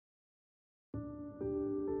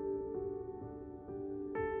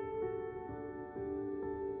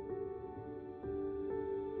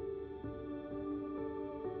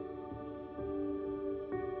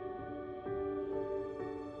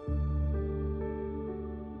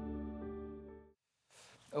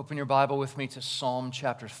Open your Bible with me to Psalm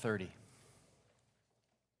chapter 30.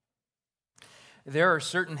 There are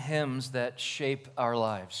certain hymns that shape our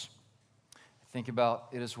lives. Think about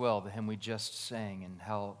it as well, the hymn we just sang, and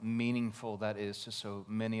how meaningful that is to so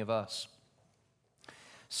many of us.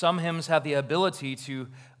 Some hymns have the ability to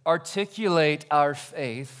articulate our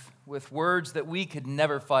faith with words that we could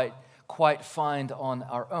never quite find on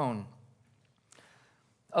our own.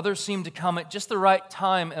 Others seem to come at just the right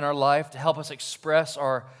time in our life to help us express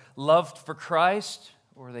our love for Christ,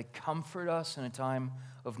 or they comfort us in a time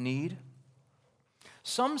of need.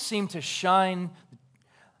 Some seem to shine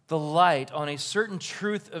the light on a certain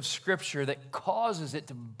truth of Scripture that causes it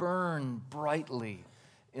to burn brightly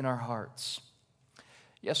in our hearts.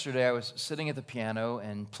 Yesterday, I was sitting at the piano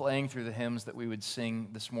and playing through the hymns that we would sing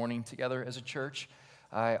this morning together as a church.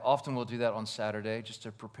 I often will do that on Saturday just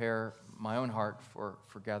to prepare my own heart for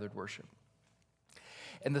gathered worship.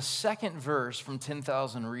 And the second verse from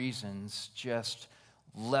 10,000 Reasons just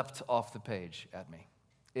leapt off the page at me.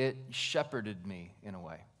 It shepherded me in a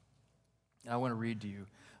way. And I want to read to you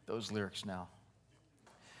those lyrics now.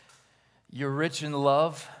 You're rich in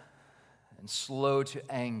love and slow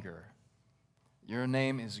to anger. Your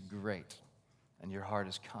name is great and your heart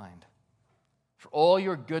is kind. For all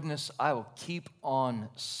your goodness, I will keep on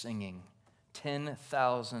singing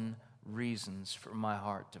 10,000 reasons for my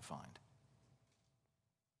heart to find.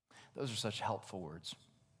 Those are such helpful words.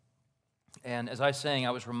 And as I sang,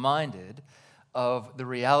 I was reminded of the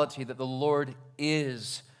reality that the Lord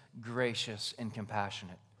is gracious and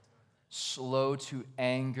compassionate, slow to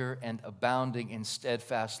anger and abounding in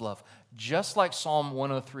steadfast love, just like Psalm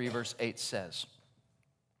 103, verse 8 says.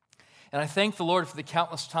 And I thank the Lord for the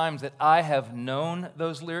countless times that I have known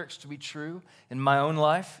those lyrics to be true in my own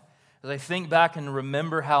life, as I think back and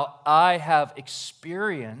remember how I have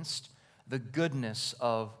experienced the goodness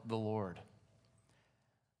of the Lord.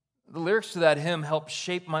 The lyrics to that hymn help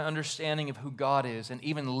shape my understanding of who God is and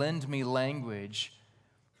even lend me language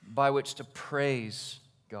by which to praise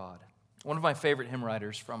God. One of my favorite hymn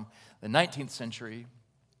writers from the 19th century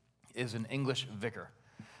is an English vicar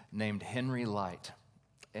named Henry Lyte.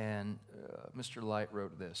 And Mr. Lyte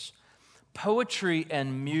wrote this: poetry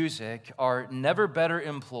and music are never better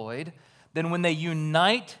employed than when they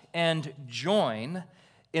unite and join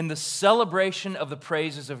in the celebration of the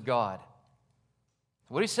praises of God.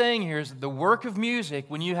 What he's saying here is that the work of music,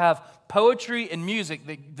 when you have poetry and music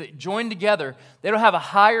that join together, they don't have a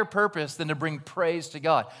higher purpose than to bring praise to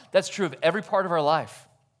God. That's true of every part of our life.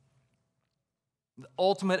 The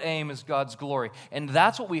ultimate aim is God's glory. And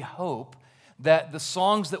that's what we hope that the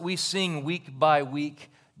songs that we sing week by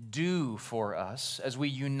week do for us as we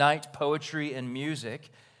unite poetry and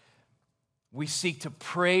music. We seek to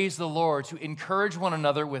praise the Lord, to encourage one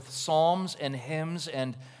another with psalms and hymns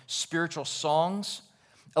and spiritual songs,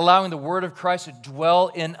 allowing the word of Christ to dwell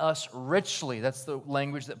in us richly. That's the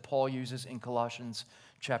language that Paul uses in Colossians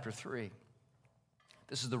chapter 3.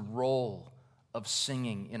 This is the role of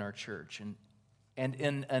singing in our church. And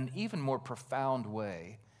in an even more profound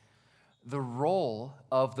way, the role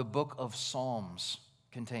of the book of Psalms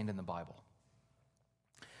contained in the Bible.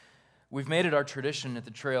 We've made it our tradition at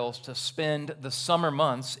the Trails to spend the summer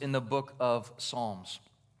months in the book of Psalms.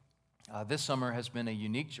 This summer has been a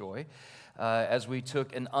unique joy as we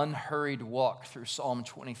took an unhurried walk through Psalm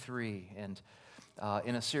 23 and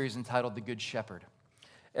in a series entitled The Good Shepherd.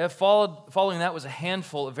 Following that was a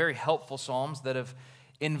handful of very helpful psalms that have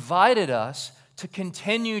invited us to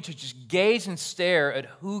continue to just gaze and stare at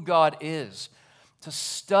who God is, to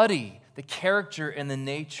study the character and the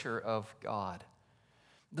nature of God.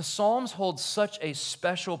 The Psalms hold such a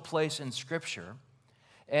special place in Scripture,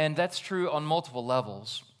 and that's true on multiple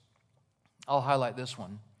levels. I'll highlight this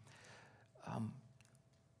one.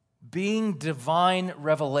 Being divine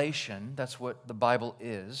revelation, that's what the Bible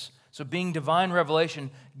is. So being divine revelation,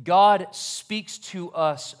 God speaks to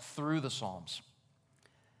us through the Psalms.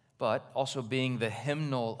 But also being the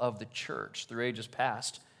hymnal of the church through ages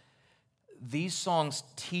past, these songs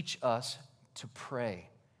teach us to pray.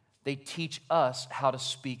 They teach us how to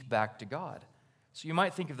speak back to God. So you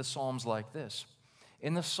might think of the Psalms like this.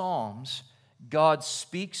 In the Psalms, God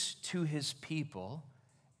speaks to his people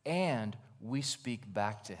and we speak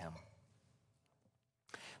back to him.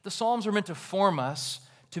 The Psalms are meant to form us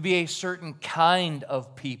to be a certain kind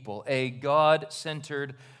of people, a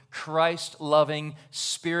God-centered, Christ-loving,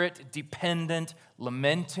 Spirit-dependent,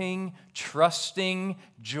 lamenting, trusting,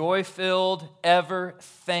 joy-filled,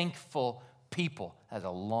 ever-thankful people. That's a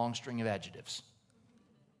long string of adjectives.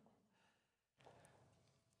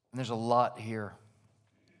 And there's a lot here.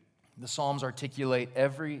 The Psalms articulate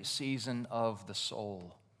every season of the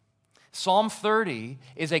soul. Psalm 30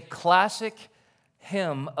 is a classic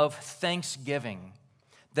hymn of thanksgiving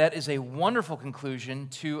that is a wonderful conclusion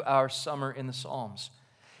to our summer in the Psalms.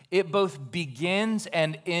 It both begins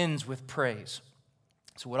and ends with praise.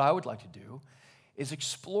 So what I would like to do is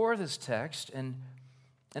explore this text and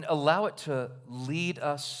allow it to lead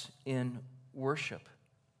us in worship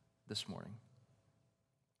this morning.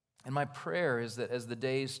 And my prayer is that as the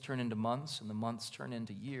days turn into months and the months turn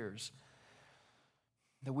into years,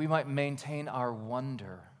 that we might maintain our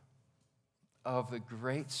wonder of the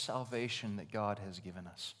great salvation that God has given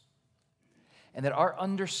us. And that our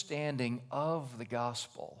understanding of the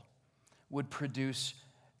gospel would produce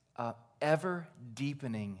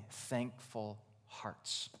ever-deepening, thankful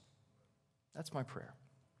hearts. That's my prayer.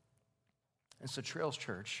 And so, Trails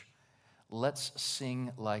Church, let's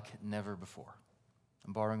sing like never before.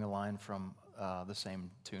 I'm borrowing a line from the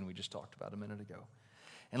same tune we just talked about a minute ago.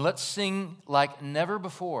 And let's sing like never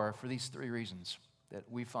before for these three reasons that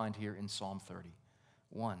we find here in Psalm 30.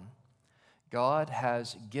 One, God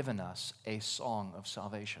has given us a song of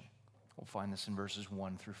salvation. We'll find this in verses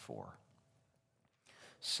 1 through 4.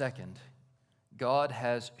 Second, God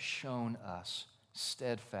has shown us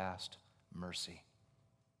steadfast mercy.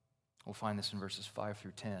 We'll find this in verses 5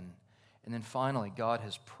 through 10. And then finally, God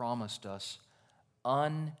has promised us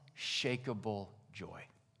unshakable joy.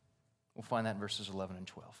 We'll find that in verses 11 and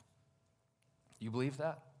 12. You believe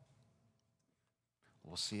that?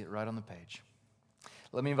 We'll see it right on the page.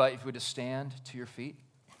 Let me invite you to stand to your feet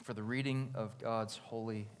for the reading of God's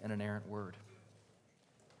holy and inerrant word.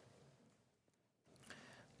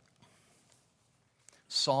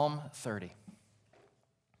 Psalm 30.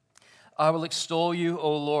 I will extol you,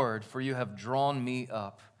 O Lord, for you have drawn me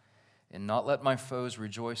up, and not let my foes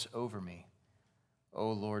rejoice over me.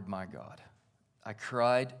 O Lord my God, I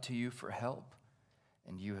cried to you for help,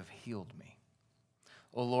 and you have healed me.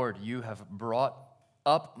 O Lord, you have brought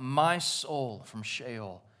up my soul from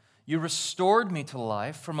Sheol. You restored me to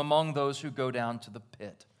life from among those who go down to the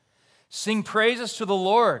pit. Sing praises to the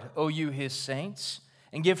Lord, O you his saints,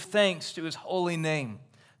 and give thanks to his holy name.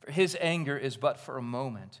 For his anger is but for a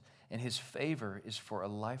moment, and his favor is for a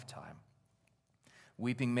lifetime.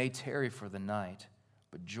 Weeping may tarry for the night,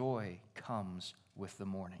 but joy comes with the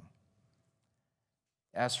morning.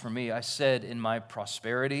 As for me, I said in my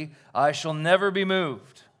prosperity, I shall never be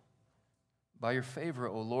moved. By your favor,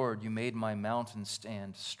 O Lord, you made my mountain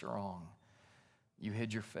stand strong. You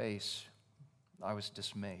hid your face. I was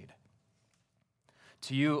dismayed.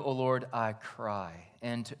 To you, O Lord, I cry,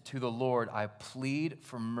 and to the Lord I plead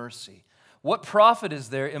for mercy. What profit is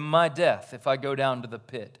there in my death if I go down to the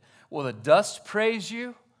pit? Will the dust praise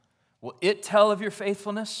you? Will it tell of your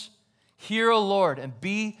faithfulness? Hear, O Lord, and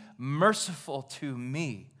be merciful to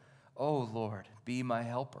me. O Lord, be my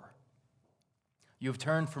helper. You have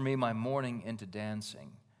turned for me my mourning into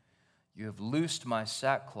dancing. You have loosed my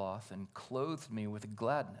sackcloth and clothed me with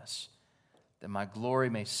gladness, that my glory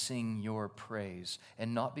may sing your praise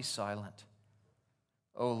and not be silent.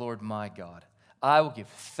 O Lord my God, I will give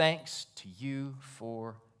thanks to you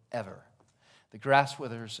forever. The grass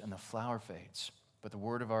withers and the flower fades, but the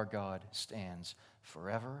word of our God stands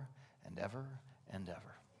forever and ever and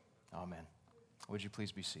ever. Amen. Would you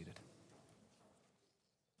please be seated?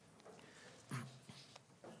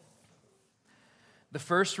 The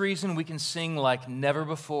first reason we can sing like never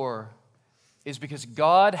before is because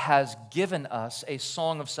God has given us a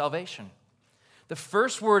song of salvation. The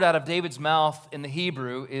first word out of David's mouth in the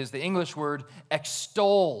Hebrew is the English word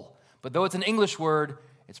extol. But though it's an English word,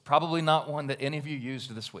 it's probably not one that any of you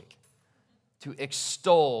used this week. To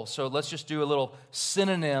extol. So let's just do a little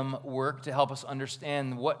synonym work to help us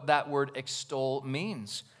understand what that word extol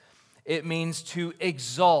means. It means to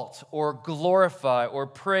exalt or glorify or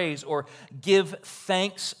praise or give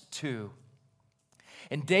thanks to.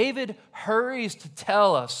 And David hurries to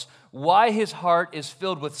tell us why his heart is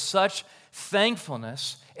filled with such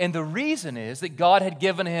thankfulness, and the reason is that God had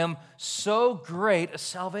given him so great a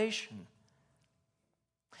salvation.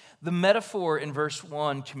 The metaphor in verse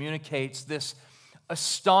 1 communicates this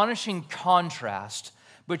astonishing contrast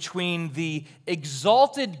between the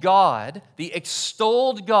exalted God, the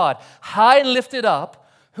extolled God, high and lifted up,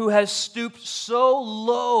 who has stooped so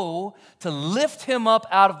low to lift him up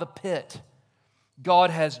out of the pit.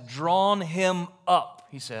 God has drawn him up,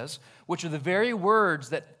 he says, which are the very words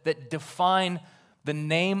that define the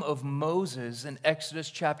name of Moses in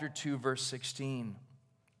Exodus chapter 2, verse 16.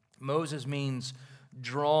 Moses means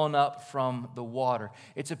drawn up from the water.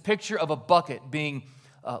 It's a picture of a bucket being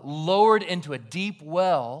lowered into a deep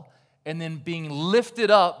well and then being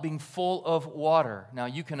lifted up, being full of water. Now,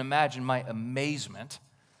 you can imagine my amazement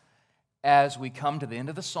as we come to the end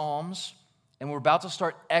of the Psalms, and we're about to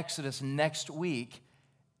start Exodus next week.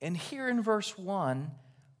 And here in verse 1,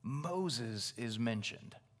 Moses is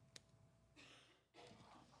mentioned.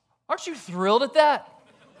 Aren't you thrilled at that?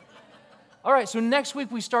 All right, so next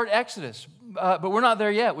week we start Exodus, but we're not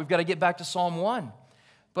there yet. We've got to get back to Psalm 1.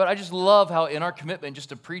 But I just love how in our commitment just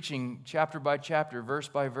to preaching chapter by chapter, verse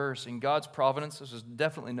by verse, in God's providence, this is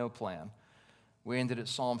definitely no plan. We ended at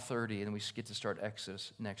Psalm 30, and we get to start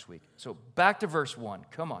Exodus next week. So back to verse 1.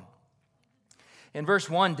 Come on. In verse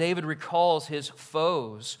 1, David recalls his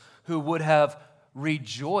foes who would have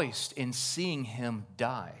rejoiced in seeing him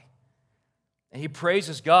die. And he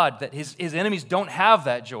praises God that his enemies don't have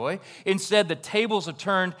that joy. Instead, the tables have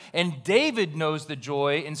turned, and David knows the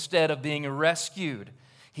joy instead of being rescued.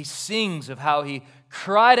 He sings of how he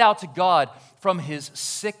cried out to God from his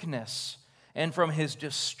sickness and from his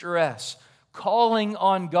distress, calling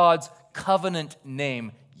on God's covenant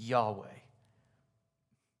name, Yahweh.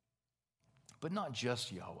 But not just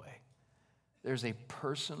Yahweh. There's a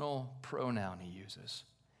personal pronoun he uses,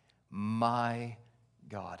 my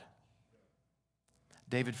God.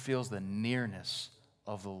 David feels the nearness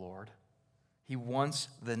of the Lord. He wants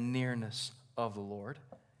the nearness of the Lord.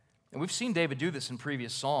 And we've seen David do this in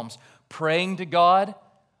previous Psalms, praying to God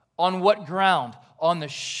on what ground? On the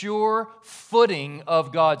sure footing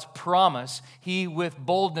of God's promise, he with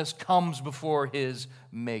boldness comes before his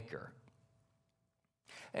Maker.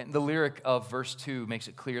 And the lyric of verse 2 makes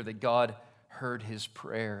it clear that God heard his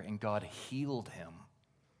prayer and God healed him,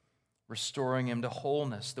 restoring him to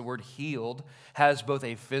wholeness. The word healed has both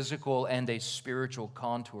a physical and a spiritual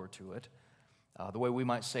contour to it. The way we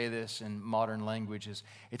might say this in modern language is,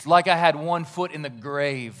 it's like I had one foot in the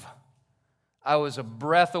grave. I was a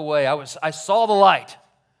breath away. I saw the light.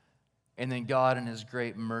 And then God in his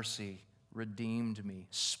great mercy redeemed me,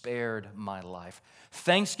 spared my life.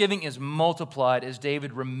 Thanksgiving is multiplied as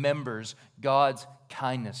David remembers God's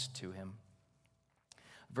kindness to him.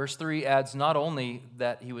 Verse 3 adds not only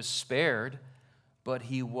that he was spared, but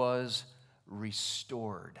he was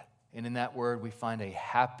restored. And in that word, we find a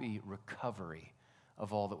happy recovery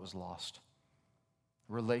of all that was lost.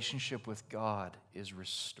 Relationship with God is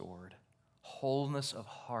restored. Wholeness of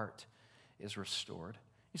heart is restored.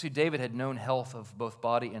 You see, David had known health of both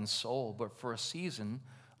body and soul, but for a season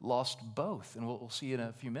lost both. And we'll see in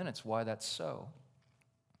a few minutes why that's so.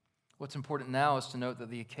 What's important now is to note that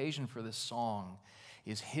the occasion for this song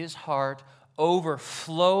is his heart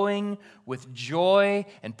overflowing with joy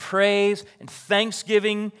and praise and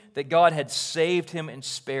thanksgiving that God had saved him and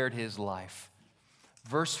spared his life.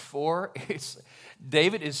 Verse 4,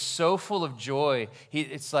 David is so full of joy.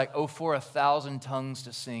 It's like, oh, for 1,000 tongues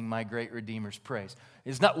to sing my great Redeemer's praise.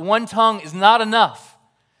 It's not one tongue is not enough.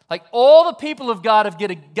 Like all the people of God have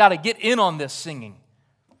got to get in on this singing.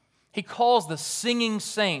 He calls the singing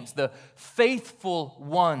saints, the faithful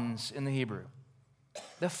ones in the Hebrew,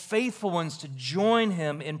 the faithful ones to join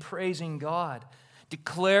him in praising God,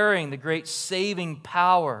 declaring the great saving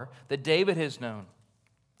power that David has known.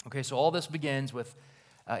 Okay, so all this begins with,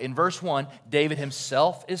 in verse 1, David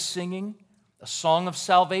himself is singing a song of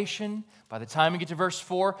salvation. By the time we get to verse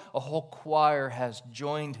 4, a whole choir has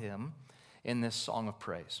joined him in this song of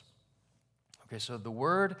praise. Okay, so the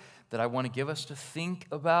word that I want to give us to think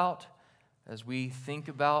about as we think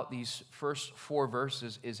about these first 4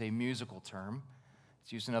 verses is a musical term.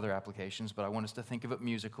 It's used in other applications, but I want us to think of it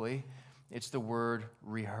musically. It's the word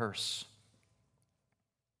rehearse.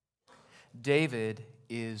 David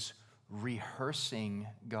is rehearsing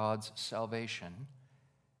God's salvation,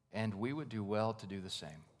 and we would do well to do the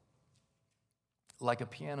same. Like a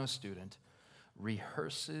piano student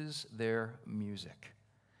rehearses their music,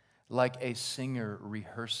 like a singer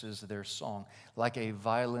rehearses their song, like a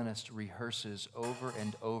violinist rehearses over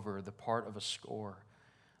and over the part of a score.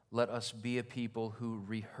 Let us be a people who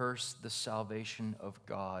rehearse the salvation of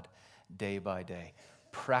God day by day,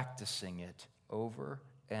 practicing it over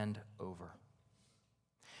and over.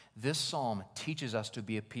 This psalm teaches us to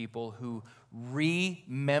be a people who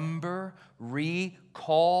remember,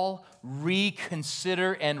 recall,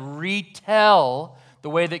 reconsider, and retell the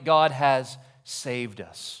way that God has saved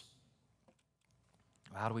us.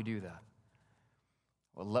 How do we do that?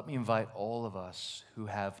 Well, let me invite all of us who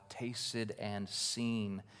have tasted and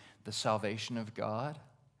seen the salvation of God.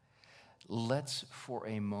 Let's for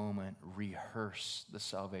a moment rehearse the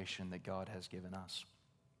salvation that God has given us.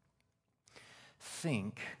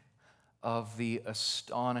 Think of the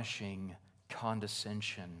astonishing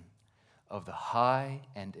condescension of the high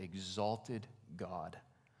and exalted God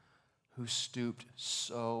who stooped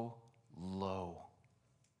so low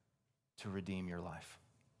to redeem your life.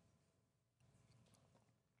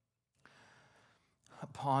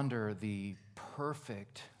 ponder the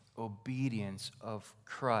perfect obedience of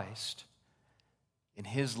Christ in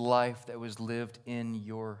his life that was lived in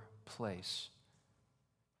your place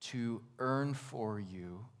to earn for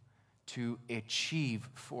you, to achieve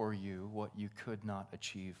for you what you could not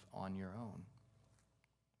achieve on your own.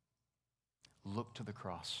 Look to the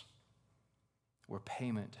cross, where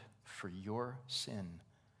payment for your sin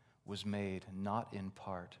was made not in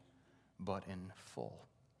part, but in full.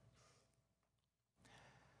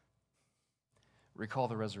 Recall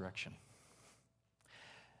the resurrection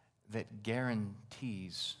that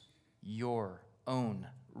guarantees your own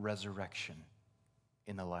resurrection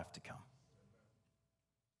in the life to come.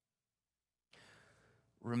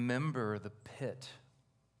 Remember the pit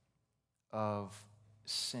of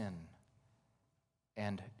sin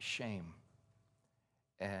and shame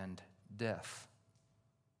and death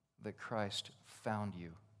that Christ found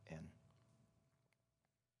you in.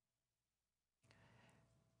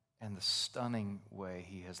 And the stunning way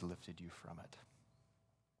he has lifted you from it.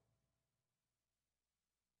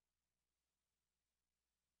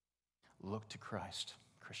 Look to Christ,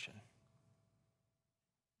 Christian,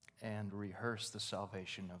 and rehearse the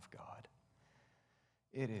salvation of God.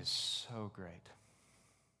 It is so great.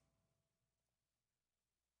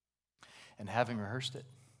 And having rehearsed it,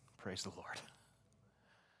 praise the Lord.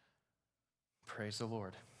 Praise the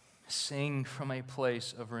Lord. Sing from a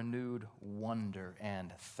place of renewed wonder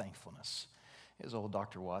and thankfulness. As old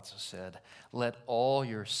Dr. Watts said, let all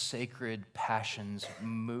your sacred passions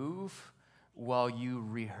move while you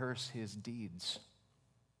rehearse his deeds.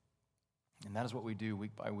 And that is what we do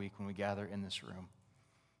week by week when we gather in this room.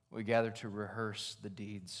 We gather to rehearse the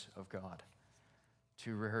deeds of God,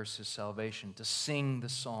 to rehearse his salvation, to sing the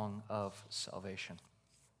song of salvation.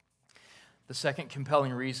 The second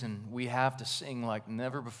compelling reason we have to sing like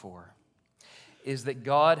never before is that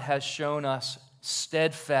God has shown us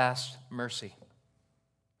steadfast mercy.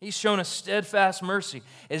 He's shown us steadfast mercy,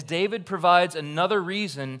 as David provides another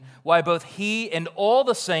reason why both he and all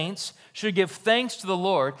the saints should give thanks to the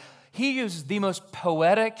Lord. He uses the most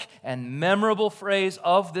poetic and memorable phrase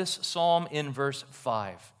of this psalm in verse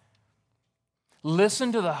 5.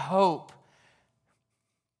 Listen to the hope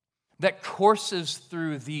that courses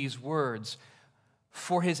through these words.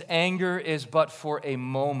 For his anger is but for a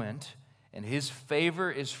moment, and his favor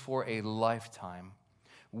is for a lifetime.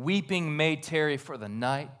 Weeping may tarry for the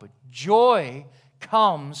night, but joy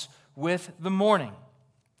comes with the morning.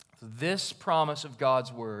 This promise of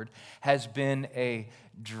God's word has been a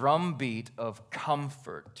drumbeat of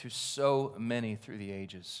comfort to so many through the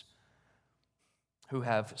ages who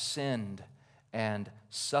have sinned and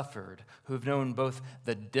suffered, who've known both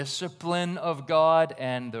the discipline of God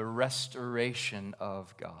and the restoration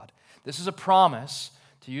of God. This is a promise,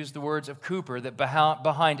 to use the words of Cooper, that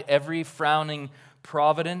behind every frowning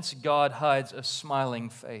providence, God hides a smiling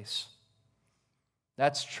face.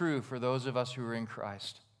 That's true for those of us who are in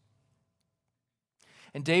Christ.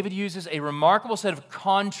 And David uses a remarkable set of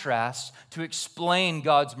contrasts to explain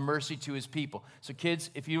God's mercy to his people. So kids,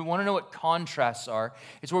 if you want to know what contrasts are,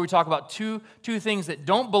 it's where we talk about two things that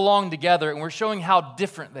don't belong together, and we're showing how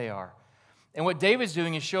different they are. And what David's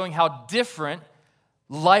doing is showing how different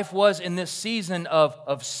life was in this season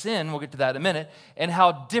of sin, we'll get to that in a minute, and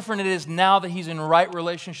how different it is now that he's in right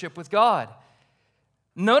relationship with God.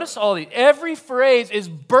 Notice all these. Every phrase is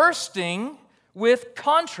bursting with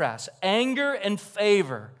contrast, anger and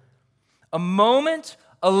favor, a moment,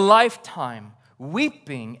 a lifetime,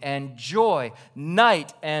 weeping and joy,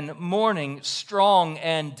 night and morning, strong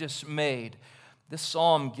and dismayed. This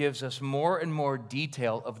psalm gives us more and more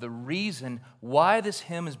detail of the reason why this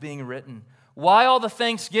hymn is being written. Why all the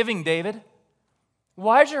thanksgiving, David?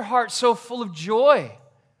 Why is your heart so full of joy?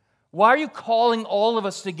 Why are you calling all of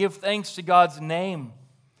us to give thanks to God's name?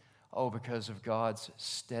 Oh, because of God's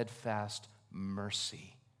steadfast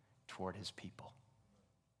mercy toward his people.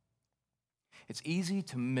 It's easy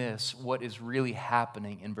to miss what is really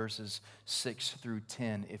happening in verses 6 through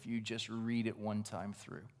 10 if you just read it one time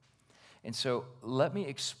through. And so let me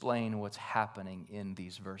explain what's happening in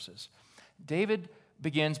these verses. David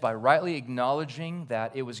begins by rightly acknowledging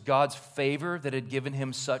that it was God's favor that had given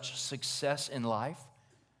him such success in life.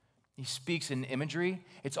 He speaks in imagery.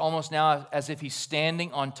 It's almost now as if he's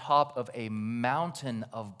standing on top of a mountain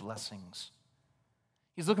of blessings.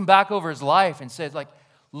 He's looking back over his life and says,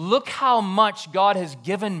 look how much God has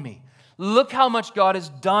given me. Look how much God has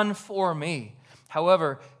done for me.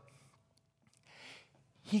 However,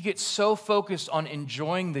 he gets so focused on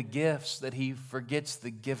enjoying the gifts that he forgets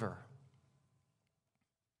the giver.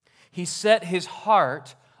 He set his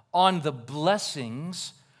heart on the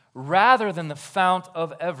blessings rather than the fount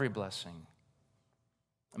of every blessing.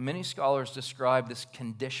 Many scholars describe this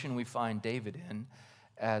condition we find David in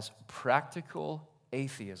as practical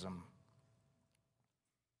atheism.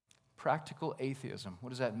 Practical atheism. What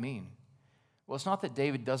does that mean? Well, it's not that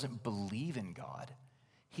David doesn't believe in God.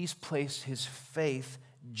 He's placed his faith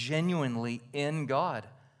genuinely in God.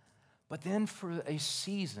 But then for a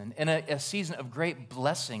season, and a season of great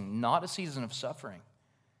blessing, not a season of suffering,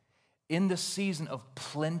 in the season of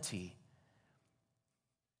plenty,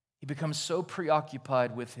 he becomes so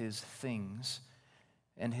preoccupied with his things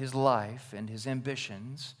and his life and his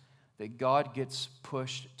ambitions that God gets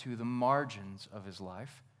pushed to the margins of his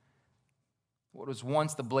life. What was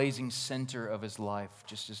once the blazing center of his life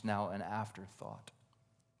just is now an afterthought.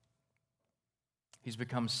 He's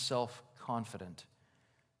become self-confident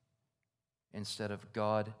instead of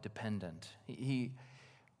God-dependent.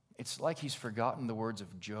 It's like he's forgotten the words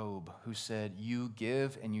of Job, who said, "You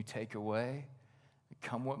give and you take away.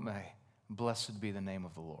 Come what may, blessed be the name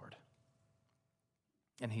of the Lord."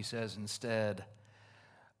 And he says instead,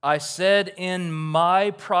 "I said in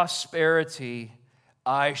my prosperity,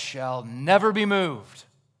 I shall never be moved."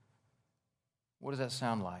 What does that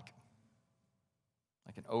sound like?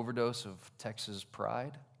 Like an overdose of Texas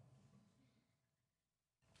pride?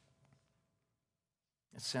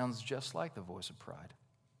 It sounds just like the voice of pride.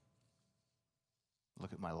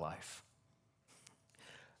 Look at my life.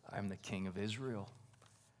 I'm the king of Israel.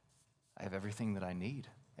 I have everything that I need,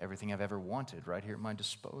 everything I've ever wanted right here at my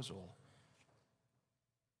disposal.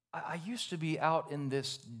 I used to be out in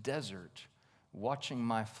this desert watching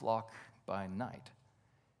my flock by night.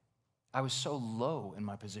 I was so low in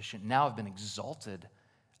my position. Now I've been exalted.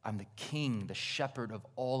 I'm the king, the shepherd of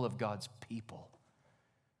all of God's people.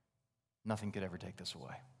 Nothing could ever take this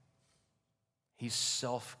away. He's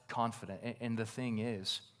self-confident. And the thing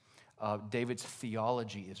is, David's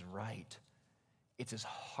theology is right. It's his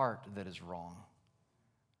heart that is wrong.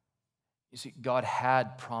 You see, God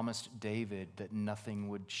had promised David that nothing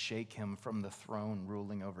would shake him from the throne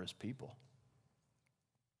ruling over his people.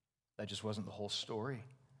 That just wasn't the whole story.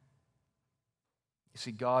 You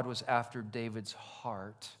see, God was after David's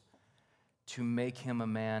heart to make him a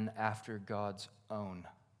man after God's own.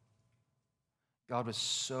 God was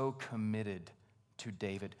so committed to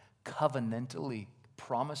David, covenantally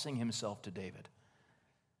promising himself to David.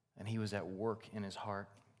 And he was at work in his heart.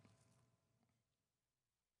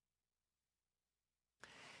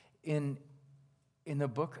 In the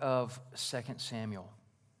book of 2 Samuel,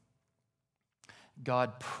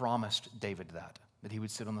 God promised David that he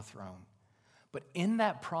would sit on the throne. But in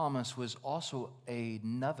that promise was also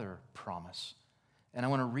another promise. And I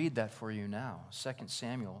want to read that for you now. 2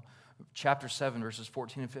 Samuel chapter 7, verses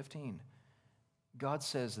 14 and 15. God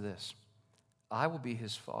says this, "I will be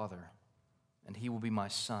his father, and he will be my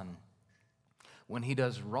son. When he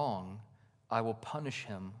does wrong, I will punish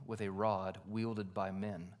him with a rod wielded by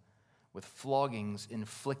men, with floggings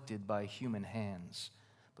inflicted by human hands.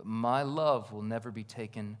 But my love will never be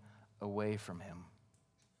taken away from him."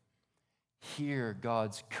 Here,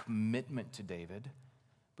 God's commitment to David,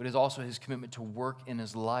 but is also his commitment to work in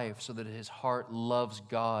his life so that his heart loves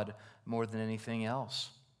God more than anything else.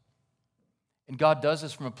 And God does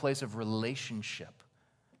this from a place of relationship,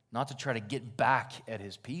 not to try to get back at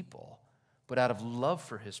his people, but out of love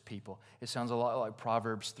for his people. It sounds a lot like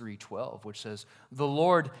Proverbs 3:12, which says, "The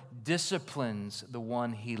Lord disciplines the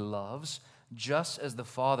one he loves, just as the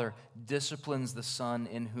Father disciplines the Son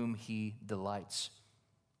in whom he delights."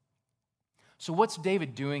 So what's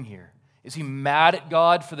David doing here? Is he mad at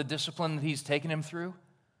God for the discipline that he's taken him through?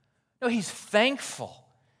 No, he's thankful,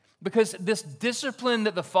 because this discipline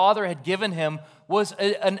that the Father had given him was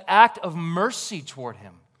an act of mercy toward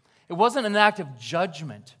him. It wasn't an act of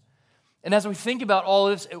judgment. And as we think about all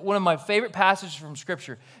of this, one of my favorite passages from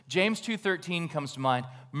Scripture, James 2:13 comes to mind.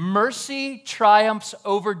 Mercy triumphs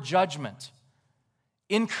over judgment.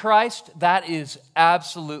 In Christ, that is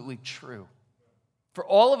absolutely true. For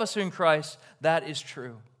all of us who are in Christ, that is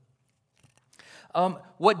true.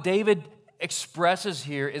 What David expresses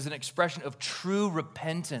here is an expression of true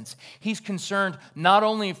repentance. He's concerned not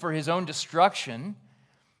only for his own destruction,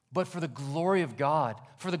 but for the glory of God.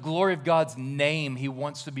 For the glory of God's name, he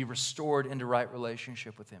wants to be restored into right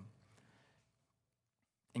relationship with him.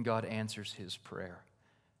 And God answers his prayer.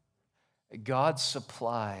 God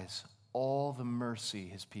supplies all the mercy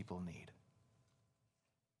his people need.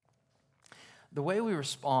 The way we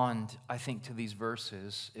respond, I think, to these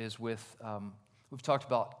verses is with, we've talked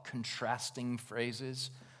about contrasting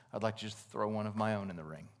phrases. I'd like to just throw one of my own in the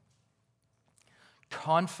ring.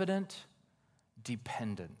 Confident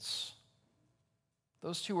dependence.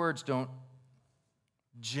 Those two words don't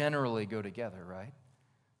generally go together, right?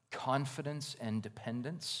 confidence and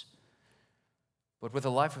dependence. But with a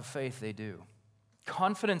life of faith, they do.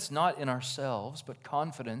 Confidence not in ourselves, but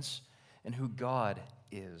confidence in who God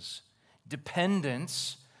is.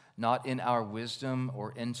 Dependence not in our wisdom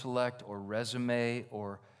or intellect or resume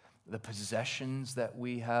or the possessions that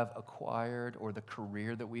we have acquired or the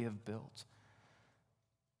career that we have built.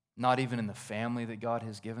 Not even in the family that God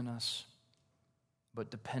has given us,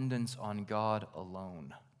 but dependence on God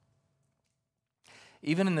alone.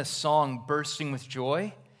 Even in this song, Bursting with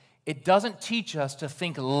Joy, it doesn't teach us to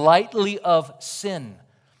think lightly of sin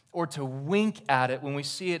or to wink at it when we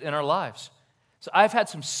see it in our lives. So I've had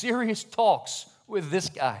some serious talks with this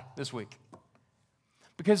guy this week.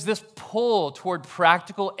 Because this pull toward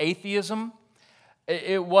practical atheism,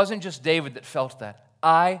 it wasn't just David that felt that.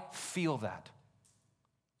 I feel that.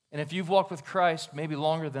 And if you've walked with Christ maybe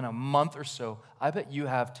longer than a month or so, I bet you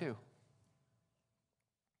have too.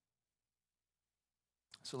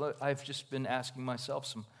 So I've just been asking myself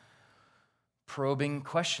some probing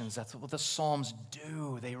questions. That's what the Psalms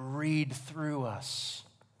do. They read through us.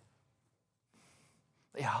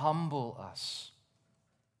 They humble us.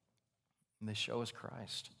 And they show us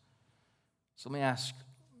Christ. So let me ask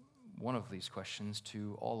one of these questions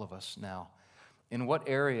to all of us now. In what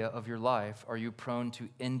area of your life are you prone to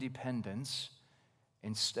independence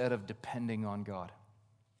instead of depending on God?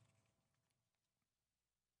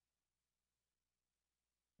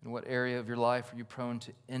 In what area of your life are you prone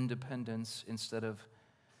to independence instead of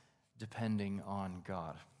depending on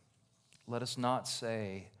God? Let us not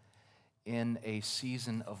say, in a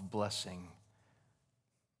season of blessing,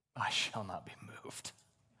 I shall not be moved.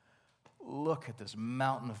 Look at this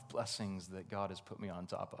mountain of blessings that God has put me on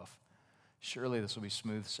top of. Surely this will be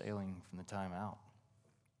smooth sailing from the time out.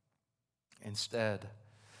 Instead,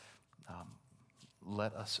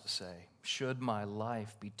 let us say, should my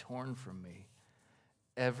life be torn from me,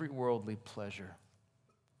 every worldly pleasure,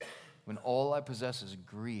 when all I possess is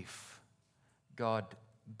grief, God,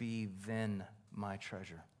 be then my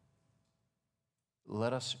treasure.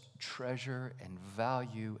 Let us treasure and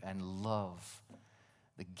value and love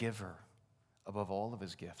the giver above all of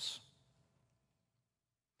his gifts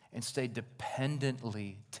and stay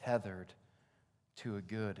dependently tethered to a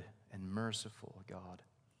good and merciful God.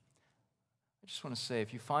 I just want to say,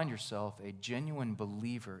 if you find yourself a genuine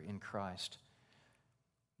believer in Christ,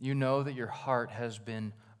 you know that your heart has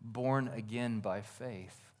been born again by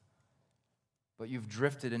faith, but you've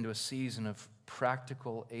drifted into a season of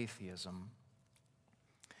practical atheism.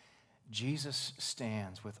 Jesus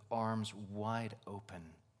stands with arms wide open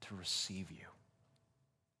to receive you.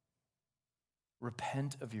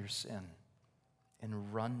 Repent of your sin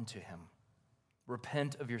and run to him.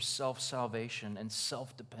 Repent of your self-salvation and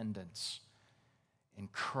self-dependence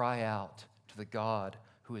and cry out to the God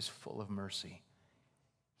who is full of mercy.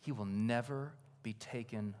 He will never be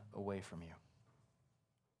taken away from you.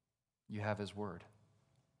 You have his word.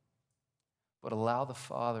 But allow the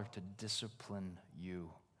Father to discipline you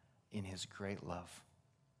in his great love.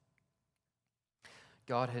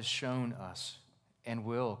 God has shown us and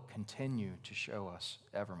will continue to show us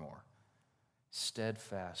evermore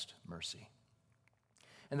steadfast mercy.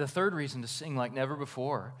 And the third reason to sing like never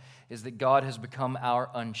before is that God has become our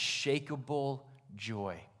unshakable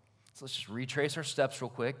joy. So let's just retrace our steps real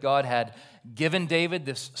quick. God had given David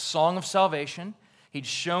this song of salvation. He'd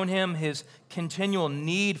shown him his continual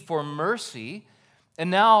need for mercy. And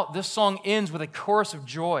now this song ends with a chorus of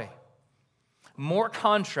joy. More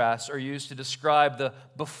contrasts are used to describe the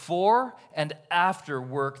before and after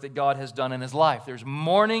work that God has done in his life. There's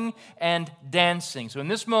mourning and dancing. So in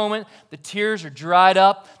this moment, the tears are dried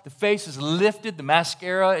up, the face is lifted, the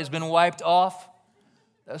mascara has been wiped off.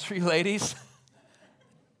 That's for you ladies.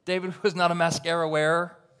 David was not a mascara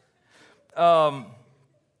wearer. And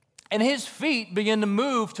his feet begin to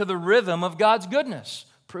move to the rhythm of God's goodness.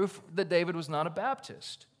 Proof that David was not a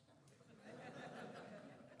Baptist.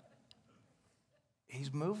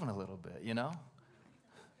 He's moving a little bit, you know.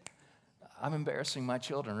 I'm embarrassing my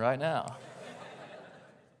children right now.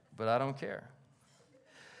 But I don't care.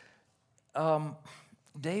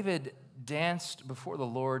 David danced before the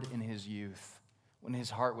Lord in his youth when his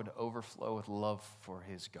heart would overflow with love for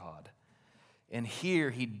his God. And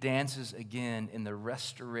here he dances again in the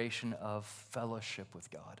restoration of fellowship with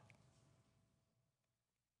God.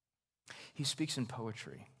 He speaks in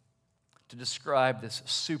poetry to describe this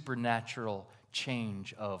supernatural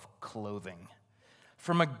change of clothing.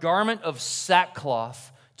 From a garment of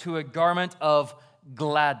sackcloth to a garment of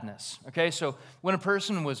gladness. Okay, so when a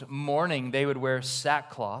person was mourning, they would wear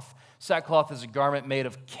sackcloth. Sackcloth is a garment made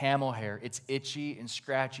of camel hair. It's itchy and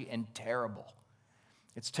scratchy and terrible.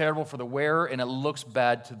 It's terrible for the wearer, and it looks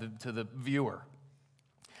bad to the viewer.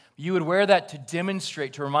 You would wear that to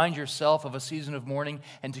demonstrate, to remind yourself of a season of mourning,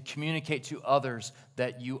 and to communicate to others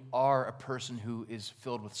that you are a person who is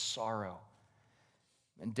filled with sorrow.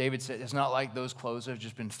 And David said, it's not like those clothes have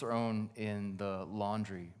just been thrown in the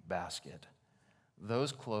laundry basket.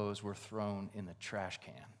 Those clothes were thrown in the trash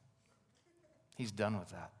can. He's done with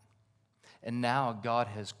that. And now God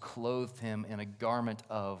has clothed him in a garment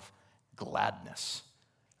of gladness.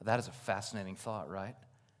 That is a fascinating thought, right?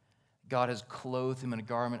 God has clothed him in a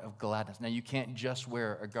garment of gladness. Now, you can't just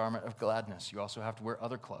wear a garment of gladness. You also have to wear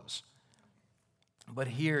other clothes. But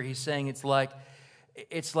here he's saying it's like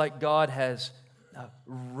God has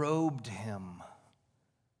robed him,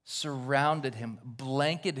 surrounded him,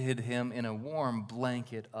 blanketed him in a warm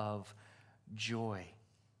blanket of joy.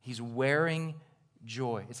 He's wearing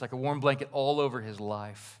joy. It's like a warm blanket all over his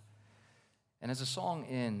life. And as the song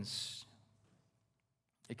ends,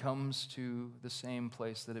 it comes to the same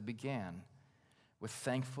place that it began, with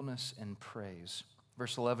thankfulness and praise.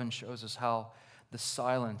 Verse 11 shows us how the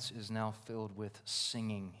silence is now filled with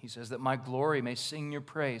singing. He says that my glory may sing your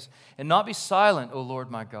praise and not be silent, O Lord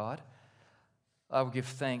my God. I will give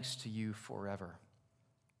thanks to you forever.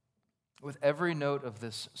 With every note of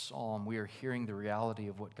this psalm, we are hearing the reality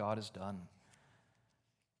of what God has done.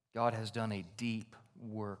 God has done a deep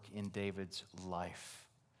work in David's life,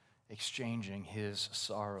 exchanging his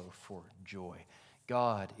sorrow for joy.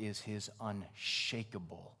 God is his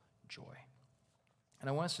unshakable joy. And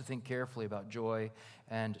I want us to think carefully about joy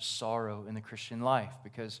and sorrow in the Christian life,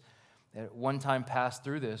 because at one time passed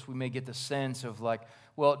through this, we may get the sense of like,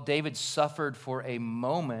 well, David suffered for a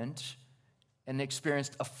moment and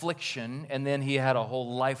experienced affliction, and then he had a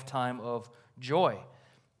whole lifetime of joy.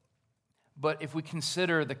 But if we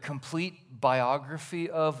consider the complete biography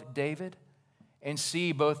of David and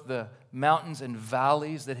see both the mountains and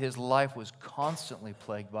valleys that his life was constantly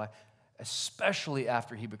plagued by, especially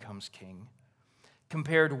after he becomes king,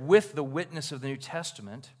 compared with the witness of the New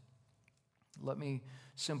Testament, let me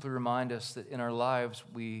simply remind us that in our lives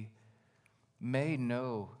we may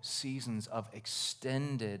know seasons of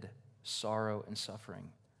extended sorrow and suffering,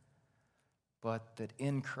 but that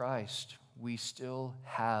in Christ we still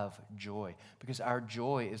have joy, because our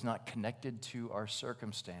joy is not connected to our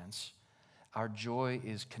circumstance. Our joy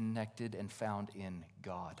is connected and found in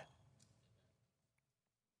God.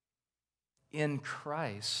 In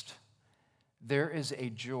Christ, there is a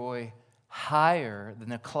joy higher than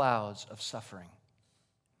the clouds of suffering.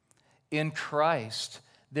 In Christ,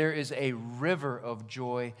 there is a river of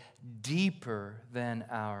joy deeper than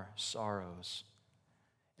our sorrows.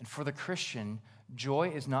 And for the Christian,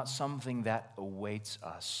 joy is not something that awaits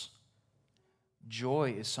us.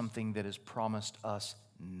 Joy is something that is promised us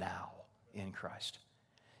now in Christ.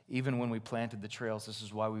 Even when we planted the trails, this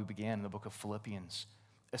is why we began in the book of Philippians.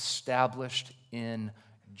 Established in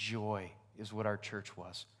joy is what our church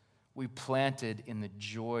was. We planted in the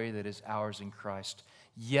joy that is ours in Christ.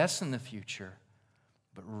 Yes, in the future,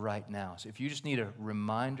 but right now. So if you just need a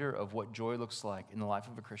reminder of what joy looks like in the life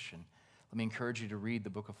of a Christian, let me encourage you to read the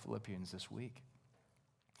book of Philippians this week.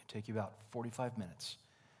 It'll take you about 45 minutes.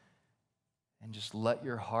 And just let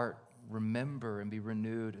your heart remember and be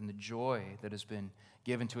renewed in the joy that has been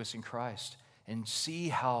given to us in Christ. And see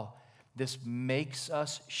how this makes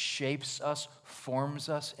us, shapes us, forms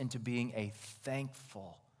us into being a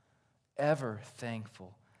thankful, ever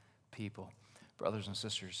thankful people. Brothers and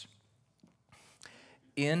sisters,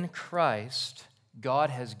 in Christ, God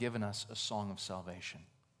has given us a song of salvation.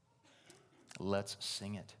 Let's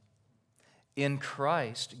sing it. In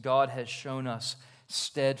Christ, God has shown us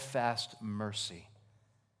steadfast mercy.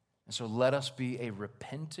 And so let us be a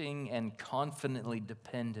repenting and confidently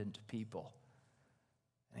dependent people.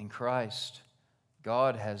 In Christ,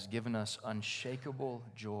 God has given us unshakable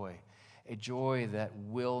joy, a joy that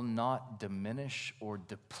will not diminish or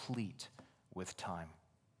deplete with time.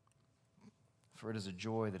 For it is a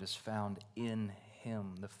joy that is found in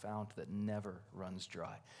Him, the fount that never runs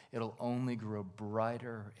dry. It'll only grow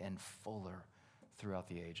brighter and fuller throughout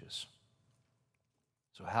the ages.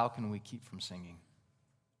 So how can we keep from singing?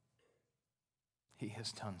 He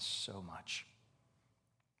has done so much.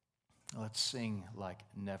 Let's sing like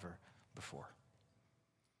never before.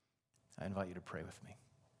 I invite you to pray with me.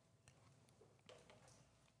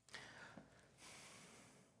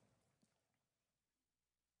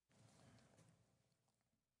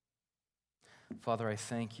 Father, I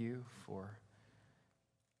thank you for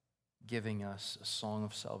giving us a song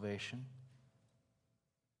of salvation.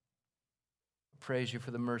 I praise you for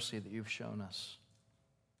the mercy that you've shown us,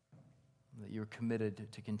 that you're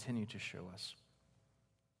committed to continue to show us.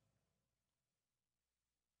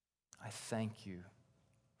 thank you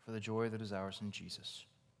for the joy that is ours in Jesus.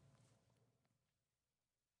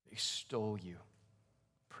 Extol you,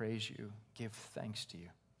 praise you, give thanks to you.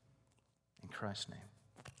 In Christ's name,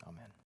 amen.